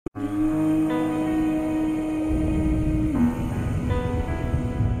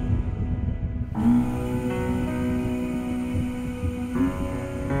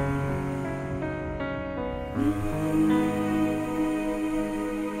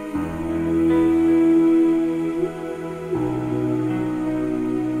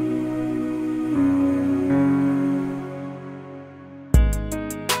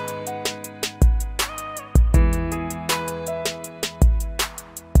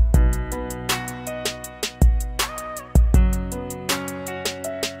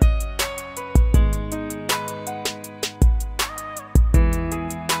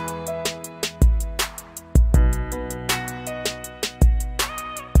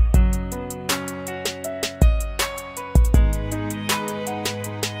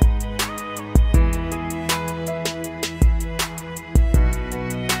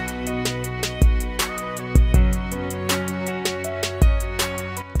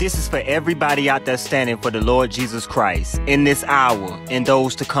This is for everybody out there standing for the Lord Jesus Christ in this hour and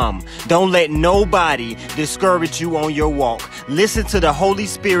those to come. Don't let nobody discourage you on your walk. Listen to the Holy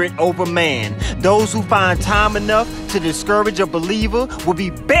Spirit over man. Those who find time enough to discourage a believer will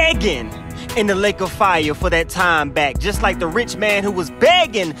be begging in the lake of fire for that time back. Just like the rich man who was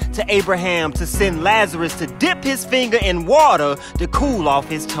begging to Abraham to send Lazarus to dip his finger in water to cool off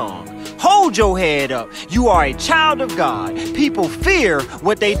his tongue. Hold your head up. You are a child of God. People fear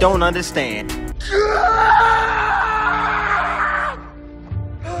what they don't understand.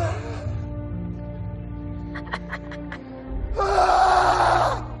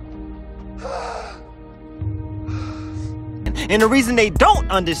 And the reason they don't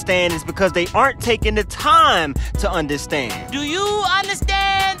understand is because they aren't taking the time to understand. Do you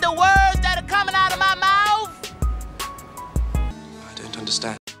understand the words that are coming out of my mouth? I don't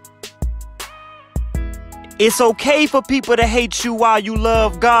understand. It's okay for people to hate you while you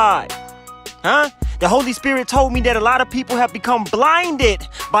love God. Huh? The Holy Spirit told me that a lot of people have become blinded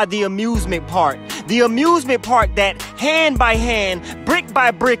by the amusement park. The amusement park that hand by hand, brick by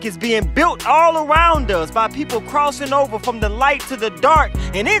brick is being built all around us by people crossing over from the light to the dark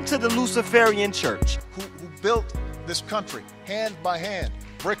and into the Luciferian church. Who built this country hand by hand,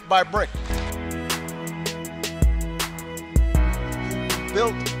 brick by brick. Who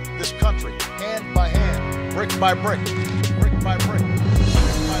built this country hand by hand, brick by brick, brick by brick,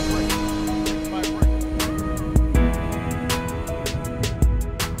 brick by brick, brick by brick.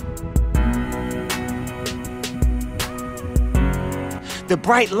 The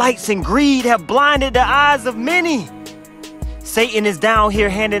bright lights and greed have blinded the eyes of many. Satan is down here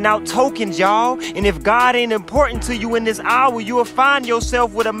handing out tokens, y'all. And if God ain't important to you in this hour, you will find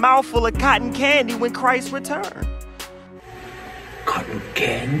yourself with a mouthful of cotton candy when Christ returns. Cotton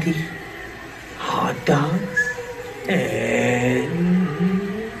candy, hot dogs,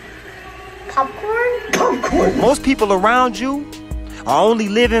 and popcorn? Popcorn! Most people around you are only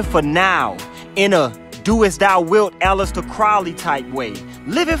living for now in a do as thou wilt Aleister Crowley type way.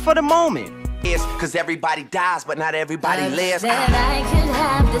 Living for the moment. Yes, cause everybody dies, but not everybody lives. That I could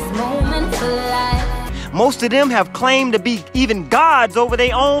have this moment for life. Most of them have claimed to be even gods over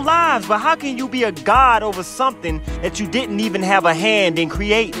their own lives, but how can you be a god over something that you didn't even have a hand in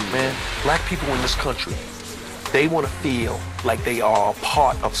creating? Man, black people in this country, they want to feel like they are a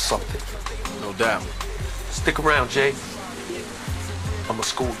part of something. No doubt. Stick around, Jay. I'm a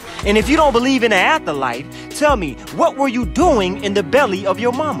school. And if you don't believe in the afterlife, tell me, what were you doing in the belly of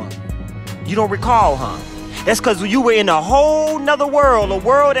your mama? You don't recall, huh? That's because you were in a whole nother world, a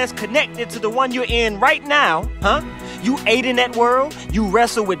world that's connected to the one you're in right now, huh? You ate in that world. You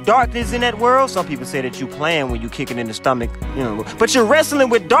wrestle with darkness in that world. Some people say that you playing when you kick it in the stomach, you know, but you're wrestling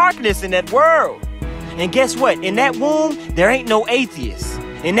with darkness in that world. And guess what? In that womb, there ain't no atheists.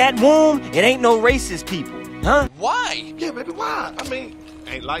 In that womb, it ain't no racist people, huh? Why? Yeah, baby, why? I mean,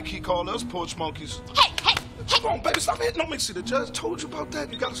 ain't like he called us porch monkeys. Hey! Come on, baby, stop hitting on me. See, the judge told you about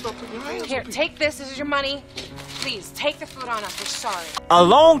that. You gotta stop putting your hands on Here, people. take this. This is your money. Please, take the food on us. We're sorry. A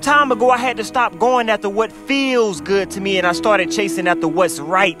long time ago, I had to stop going after what feels good to me, and I started chasing after what's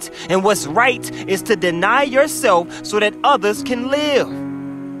right. And what's right is to deny yourself so that others can live.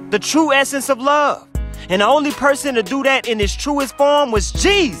 The true essence of love. And the only person to do that in its truest form was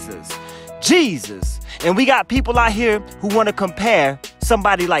Jesus. Jesus. And we got people out here who want to compare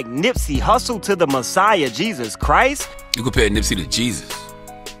somebody like Nipsey Hussle to the Messiah, Jesus Christ. You compare Nipsey to Jesus?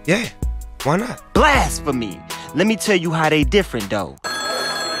 Yeah, why not? Blasphemy. Let me tell you how they different, though.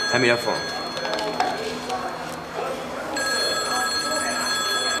 Hand me that phone.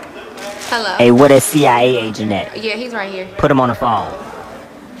 Hello? Hey, where that CIA agent at? Yeah, he's right here. Put him on the phone.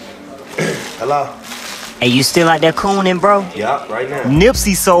 Hello? Hey, you still out there cooning, bro? Yup, right now.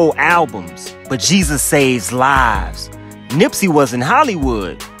 Nipsey sold albums, but Jesus saves lives. Nipsey was in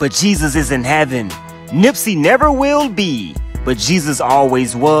Hollywood, but Jesus is in heaven. Nipsey never will be, but Jesus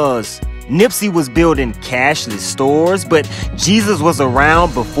always was. Nipsey was building cashless stores, but Jesus was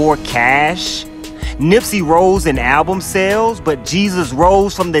around before cash. Nipsey rose in album sales, but Jesus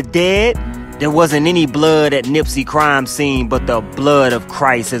rose from the dead. There wasn't any blood at Nipsey crime scene, but the blood of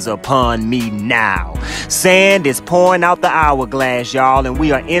Christ is upon me now. Sand is pouring out the hourglass, y'all, and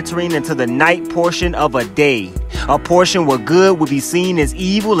we are entering into the night portion of a day. A portion where good will be seen as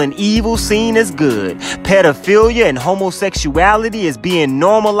evil and evil seen as good. Pedophilia and homosexuality is being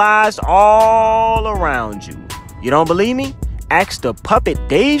normalized all around you. You don't believe me? Ask the puppet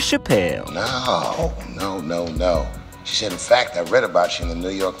Dave Chappelle. No. She said, in fact, I read about you in the New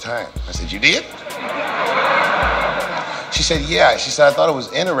York Times. I said, you did? She said, yeah. She said, I thought it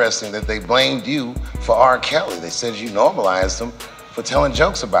was interesting that they blamed you for R. Kelly. They said you normalized him for telling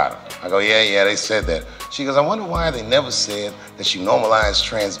jokes about him. I go, yeah, they said that. She goes, I wonder why they never said that you normalized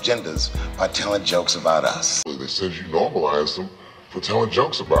transgenders by telling jokes about us. They said you normalized them for telling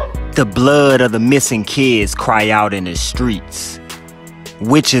jokes about them. The blood of the missing kids cry out in the streets.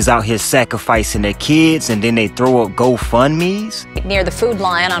 Witches out here sacrificing their kids and then they throw up GoFundMes? Near the Food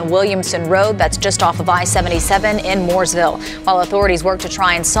Lion on Williamson Road, that's just off of I-77 in Mooresville. While authorities work to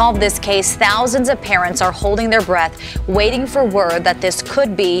try and solve this case, thousands of parents are holding their breath, waiting for word that this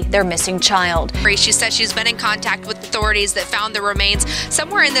could be their missing child. She said she's been in contact with authorities that found the remains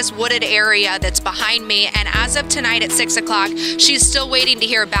somewhere in this wooded area that's behind me, and as of tonight at 6 o'clock, she's still waiting to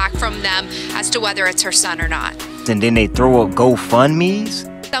hear back from them as to whether it's her son or not. And then they throw up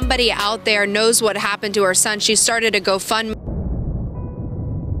GoFundMes? Somebody out there knows what happened to her son. She started a GoFundMe.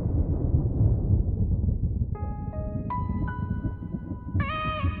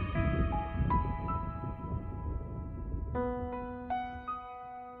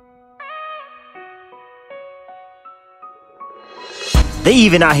 They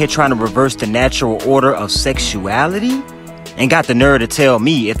even out here trying to reverse the natural order of sexuality? And got the nerve to tell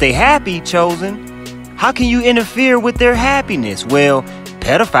me if they happy, Chosen, how can you interfere with their happiness? Well,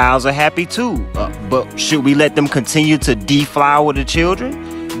 pedophiles are happy too, but should we let them continue to deflower the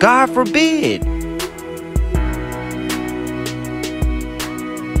children? God forbid.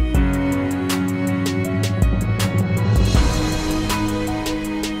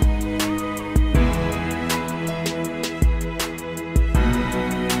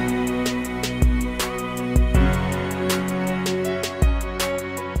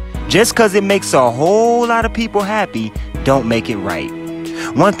 Just because it makes a whole lot of people happy, don't make it right.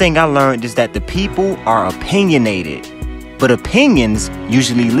 One thing I learned is that the people are opinionated, but opinions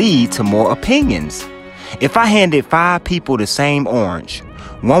usually lead to more opinions. If I handed 5 people the same orange,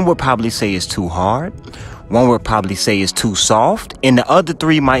 one would probably say it's too hard, one would probably say it's too soft, and the other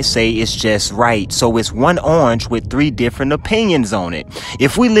 3 might say it's just right. So it's one orange with 3 different opinions on it.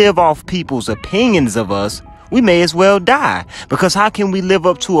 If we live off people's opinions of us, we may as well die, because how can we live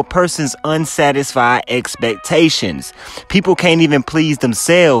up to a person's unsatisfied expectations? People can't even please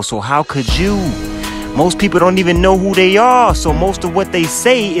themselves, so how could you? Most people don't even know who they are, so most of what they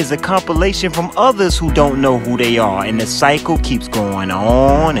say is a compilation from others who don't know who they are, and the cycle keeps going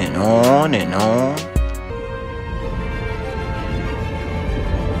on and on and on.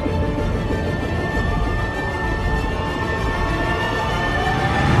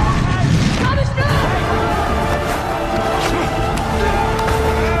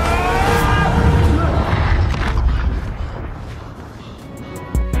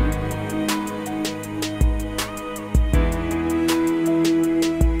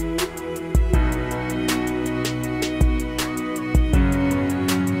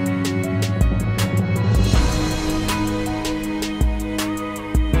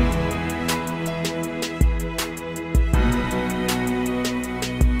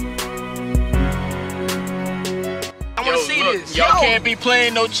 Y'all can't be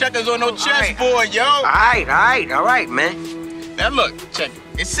playing no checkers or no chessboard, yo. All right, man. Now look, check it.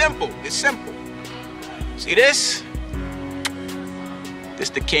 It's simple. See this? This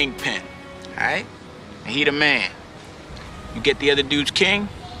the kingpin, all right? And he the man. You get the other dude's king,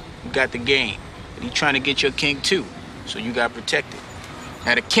 you got the game. But he trying to get your king too, so you got protected.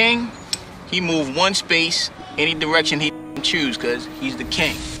 Now the king, he move one space any direction he choose, cause he's the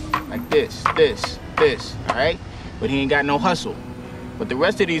king. Like this, all right? But he ain't got no hustle. But the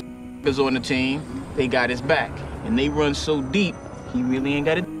rest of these on the team, they got his back. And they run so deep, he really ain't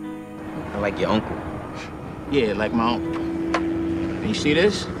got it. I like your uncle. Yeah, like my uncle. And you see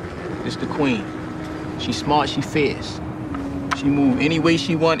this? This the queen. She smart, she fierce. She move any way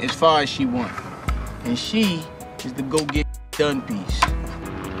she want, as far as she want. And she is the go-get done piece.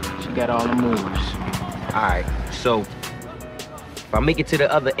 She got all the moves. All right, so if I make it to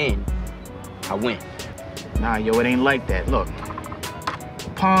the other end, I win. Nah, yo, it ain't like that. Look,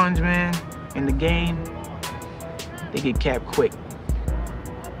 pawns, man, in the game, they get capped quick.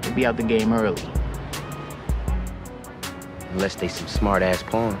 They be out the game early. Unless they some smart-ass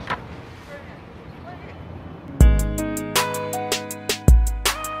pawns.